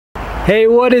Hey,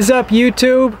 what is up,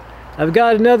 YouTube? I've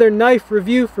got another knife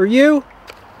review for you.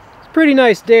 It's a pretty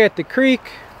nice day at the creek.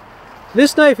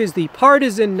 This knife is the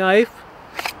Partisan knife.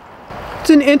 It's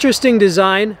an interesting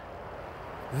design.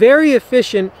 Very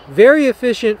efficient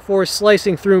for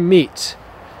slicing through meats,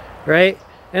 right?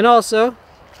 And also,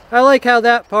 I like how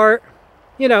that part,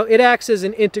 you know, it acts as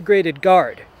an integrated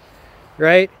guard,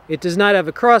 right? It does not have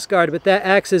a cross guard, but that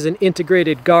acts as an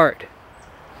integrated guard.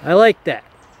 I like that.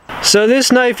 So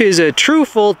this knife is a true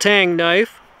full tang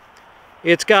knife.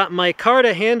 It's got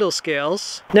micarta handle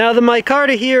scales. Now the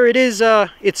micarta here,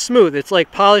 it's smooth. It's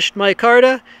like polished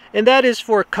micarta, and that is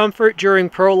for comfort during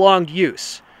prolonged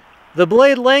use. The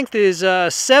blade length is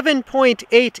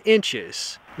 7.8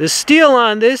 inches. The steel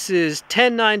on this is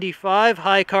 1095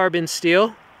 high carbon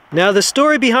steel. Now the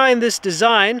story behind this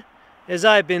design, as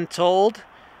I've been told,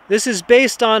 this is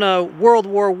based on a World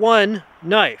War I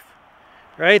knife,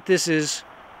 right? This is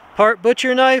part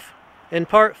butcher knife and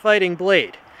part fighting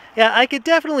blade. Yeah, I could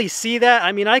definitely see that.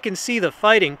 I mean, I can see the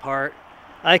fighting part.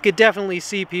 I could definitely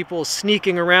see people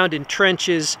sneaking around in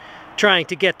trenches trying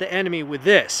to get the enemy with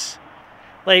this.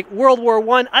 Like World War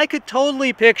I could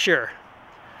totally picture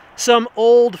some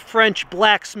old French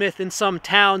blacksmith in some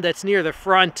town that's near the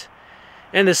front,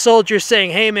 and the soldiers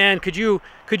saying, "Hey man, could you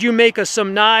make us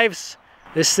some knives?"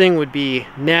 This thing would be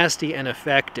nasty and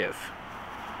effective.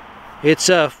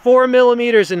 It's 4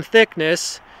 millimeters in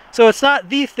thickness, so it's not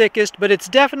the thickest, but it's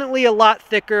definitely a lot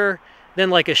thicker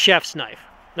than like a chef's knife,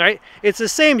 right? It's the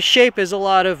same shape as a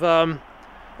lot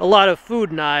of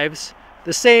food knives,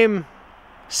 the same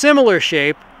similar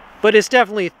shape, but it's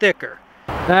definitely thicker.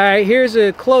 All right, here's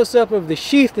a close-up of the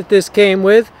sheath that this came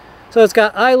with. So it's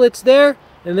got eyelets there,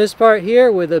 and this part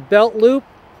here with a belt loop.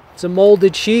 It's a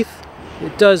molded sheath.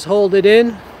 It does hold it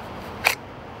in.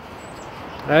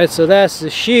 All right, so that's the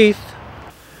sheath.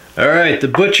 All right, the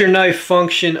butcher knife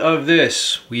function of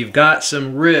this. We've got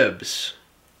some ribs.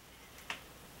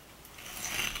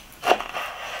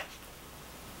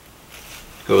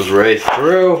 Goes right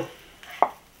through.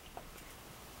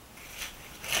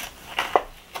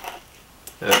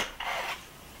 There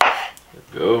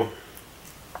we go.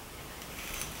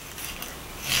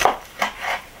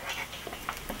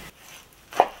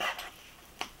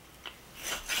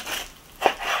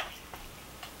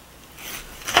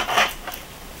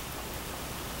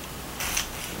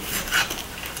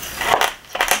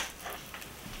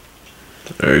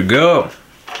 There you go.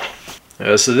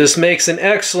 So this makes an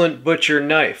excellent butcher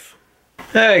knife.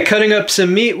 Alright, cutting up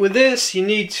some meat with this, you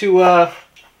need to,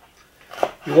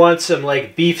 you want some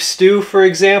like beef stew, for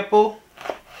example.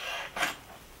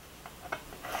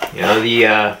 You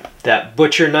know, that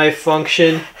butcher knife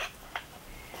function.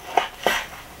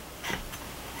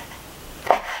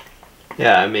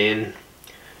 Yeah, I mean,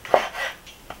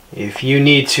 if you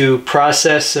need to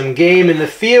process some game in the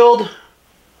field,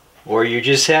 or you're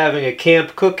just having a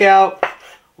camp cookout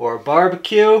or a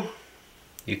barbecue,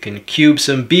 you can cube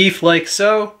some beef like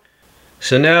so.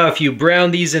 So now if you brown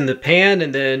these in the pan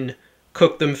and then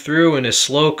cook them through in a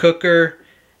slow cooker,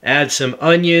 add some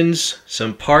onions,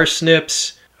 some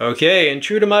parsnips. Okay, and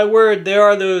true to my word, there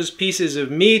are those pieces of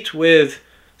meat with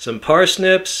some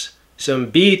parsnips,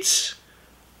 some beets,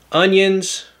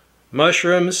 onions,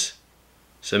 mushrooms,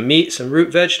 some meat, some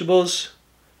root vegetables.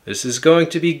 This is going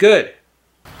to be good.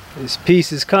 This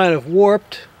piece is kind of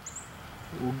warped.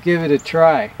 We'll give it a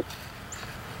try.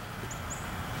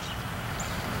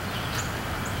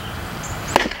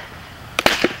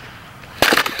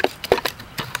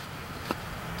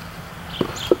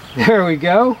 There we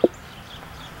go.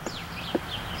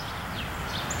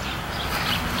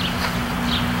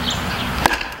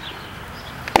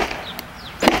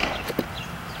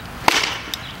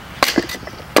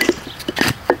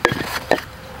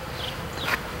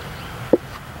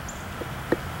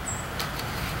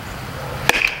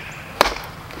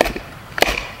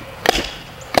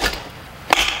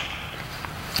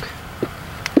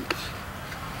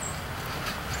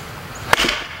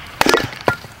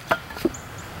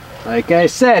 Like I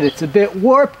said, it's a bit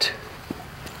warped.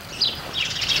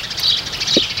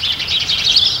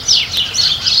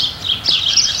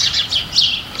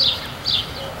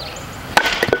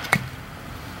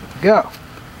 Go.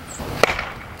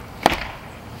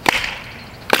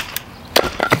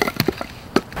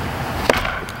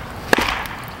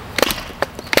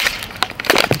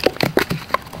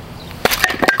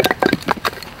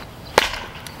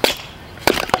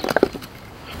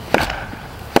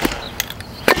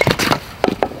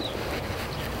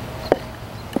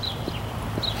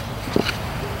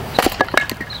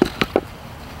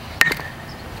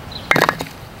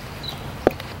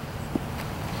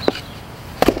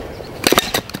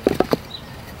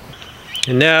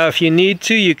 And now if you need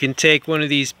to, you can take one of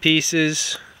these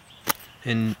pieces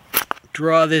and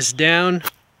draw this down.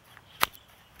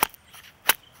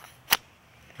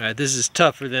 Alright, this is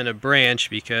tougher than a branch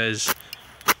because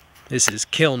this is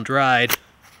kiln dried.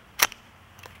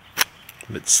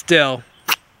 But still,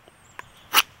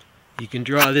 you can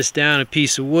draw this down a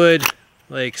piece of wood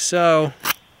like so.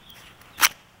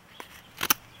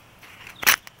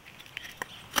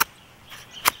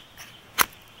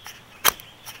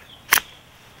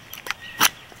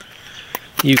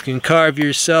 You can carve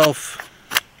yourself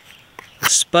a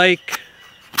spike,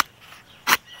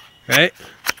 right?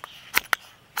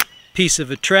 Piece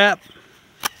of a trap.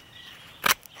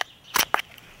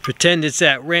 Pretend it's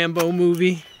that Rambo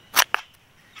movie.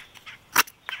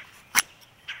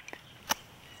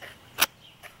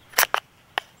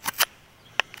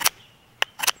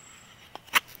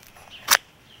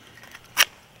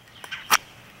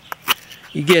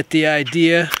 You get the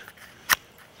idea.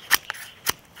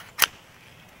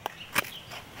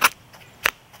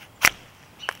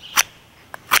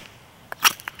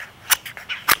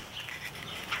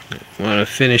 Want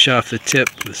to finish off the tip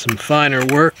with some finer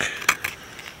work,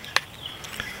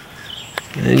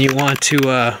 and then you want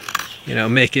to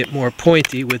make it more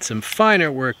pointy with some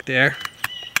finer work there.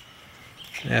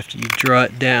 After you draw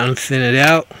it down, thin it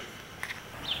out.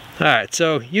 Alright,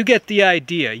 so you get the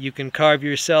idea. You can carve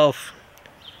yourself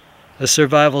a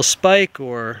survival spike,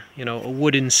 or a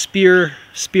wooden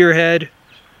spearhead,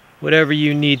 whatever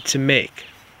you need to make.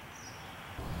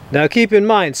 Now keep in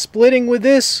mind, splitting with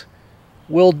this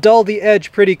will dull the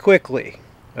edge pretty quickly,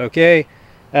 okay?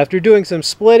 After doing some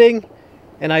splitting,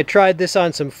 and I tried this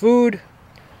on some food,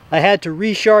 I had to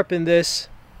resharpen this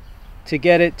to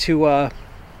get it to,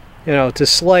 to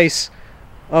slice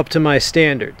up to my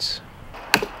standards.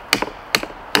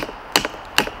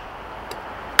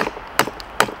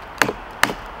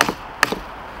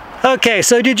 Okay,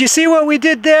 so did you see what we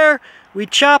did there? We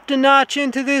chopped a notch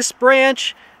into this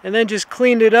branch and then just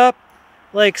cleaned it up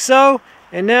like so.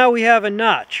 And now we have a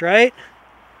notch, right?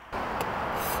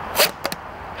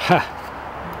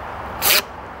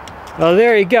 Well,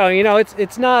 there you go.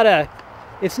 It's not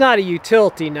a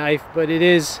utility knife, but it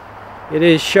is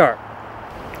sharp.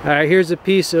 All right, here's a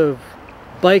piece of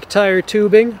bike tire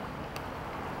tubing.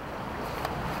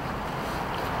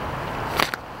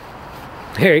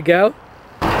 There you go.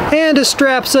 And a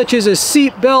strap such as a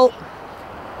seat belt.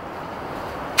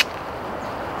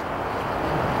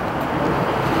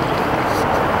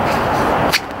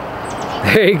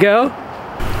 There you go.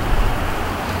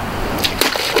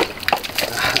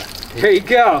 There you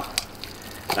go.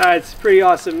 It's a pretty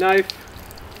awesome knife.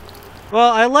 Well,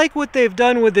 I like what they've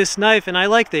done with this knife, and I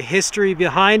like the history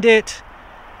behind it.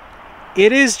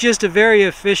 It is just a very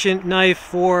efficient knife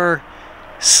for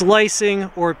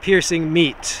slicing or piercing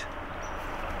meat.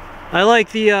 I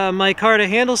like the micarta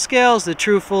handle scales, the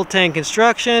true full tang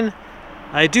construction.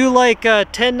 I do like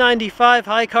 1095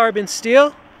 high carbon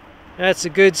steel. That's a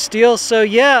good steel. So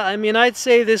yeah, I'd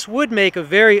say this would make a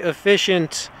very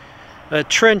efficient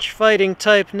trench fighting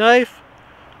type knife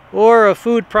or a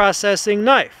food processing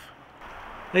knife.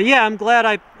 But yeah, I'm glad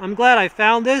I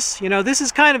found this. This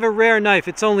is kind of a rare knife.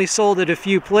 It's only sold at a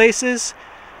few places.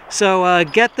 So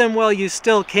get them while you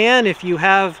still can if you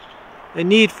have a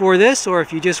need for this, or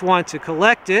if you just want to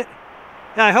collect it.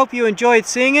 I hope you enjoyed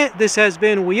seeing it. This has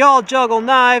been We All Juggle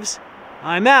Knives.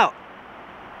 I'm out.